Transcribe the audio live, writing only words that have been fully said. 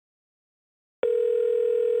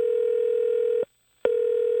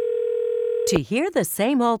To hear the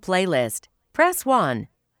same old playlist, press 1.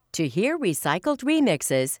 To hear recycled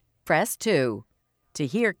remixes, press 2. To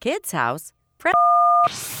hear Kids House, press...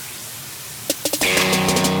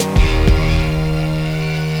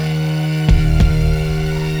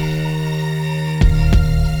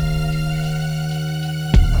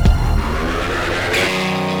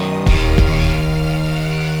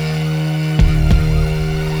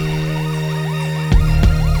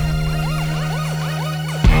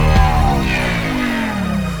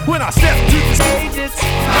 When I step to the stages,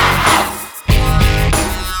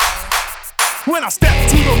 when I step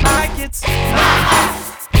to the mic, it's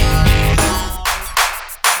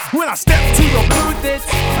when I step to the booth, it's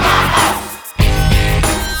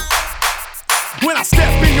when I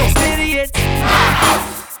step in your city, it's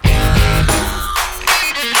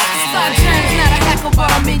Starr Jamezz, not a hacker,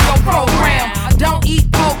 but I'm in your program. I don't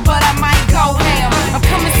eat pork, but I might go ham. I'm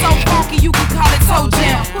coming so funky, you can call it toe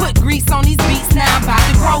jam. Put grease on these beats, now I'm about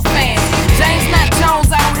to grow fans. James, not Jones,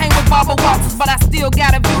 I don't hang with Barbara Walters, but I still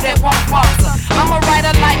got a view that won't falter. I'm a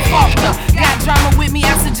writer like Faulkner. Got drama with me,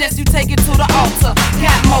 I suggest you take it to the altar.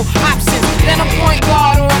 Got more options than a point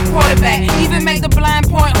guard or a quarterback. Even make the blind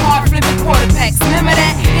point hard, flipping quarterbacks. Remember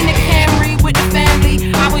that in the Camry with the family?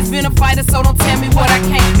 Always been a fighter, so don't tell me what I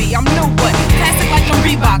can't be. I'm new, but classic like the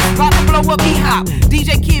Reeboks, about to blow up E-Hop.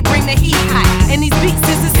 DJ Kid bring the heat high, and these beats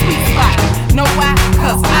is a sweet spot. Know why?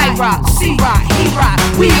 Cause I rock, she rock, he rock,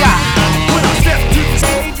 we rock. when I step to the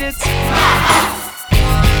stages,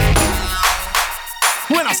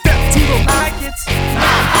 when I step to the mic, it's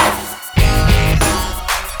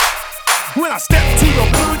when I step to the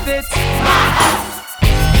booth, it's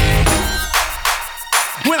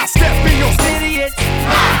when I step in your city, it's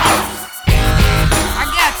I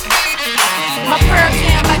got you. My Pearl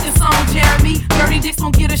Jam like the song Jeremy. Dirty Dicks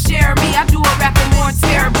won't get a share of me. I do it rapping more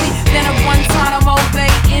terribly than a Guantanamo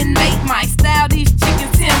Bay inmate. My style, these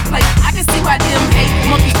chickens template. I can see why them hate.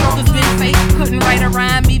 Monkey strokers been fake. Couldn't write a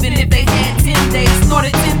rhyme even if they had 10 days.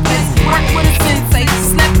 Snorted templates, worked with a sensei.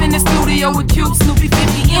 Slept in the studio with Cube, Snoopy,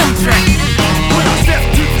 50 M Dre. when I step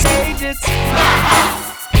to the stages,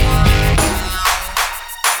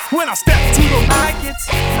 when I step to the mic, it's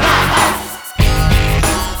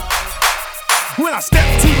when I step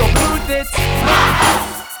to the booth, it's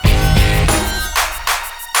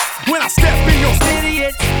when I step in your city,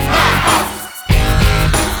 it's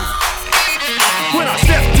when I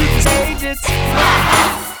step to the stages,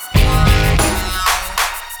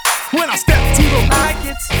 when I step to the mic,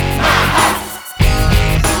 it's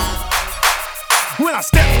when I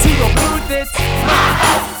step to the booth, it's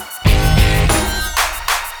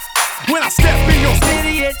when I step in your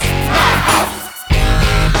city, it's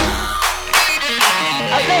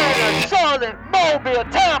Atlanta, Charlotte, Mobile,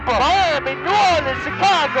 Tampa, Miami, New Orleans,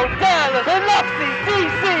 Chicago, Dallas, Biloxi,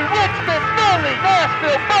 DC, Richmond, Philly,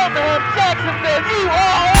 Nashville, Birmingham, Jacksonville. You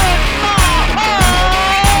are in my home.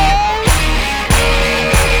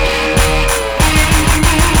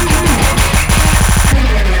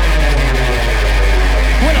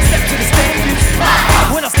 when I step to the stages,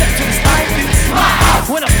 when I step to the stages,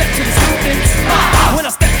 when I step to the students, when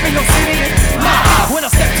I step in your city, when I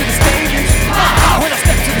step to the stages, when I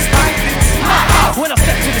step to the stages, when I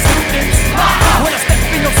step to the students, when I step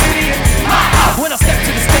in your city, when I step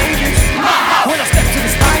to the stages, when I step to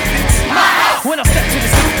the stages, when I step to the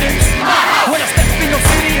students, when I step in your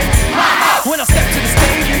city, when I step to the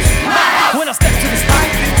stages, when I step to the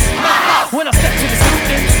stages, when I step to the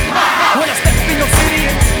students, when I step in your city.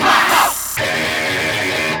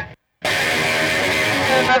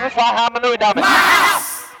 That's why I'm a new dummy.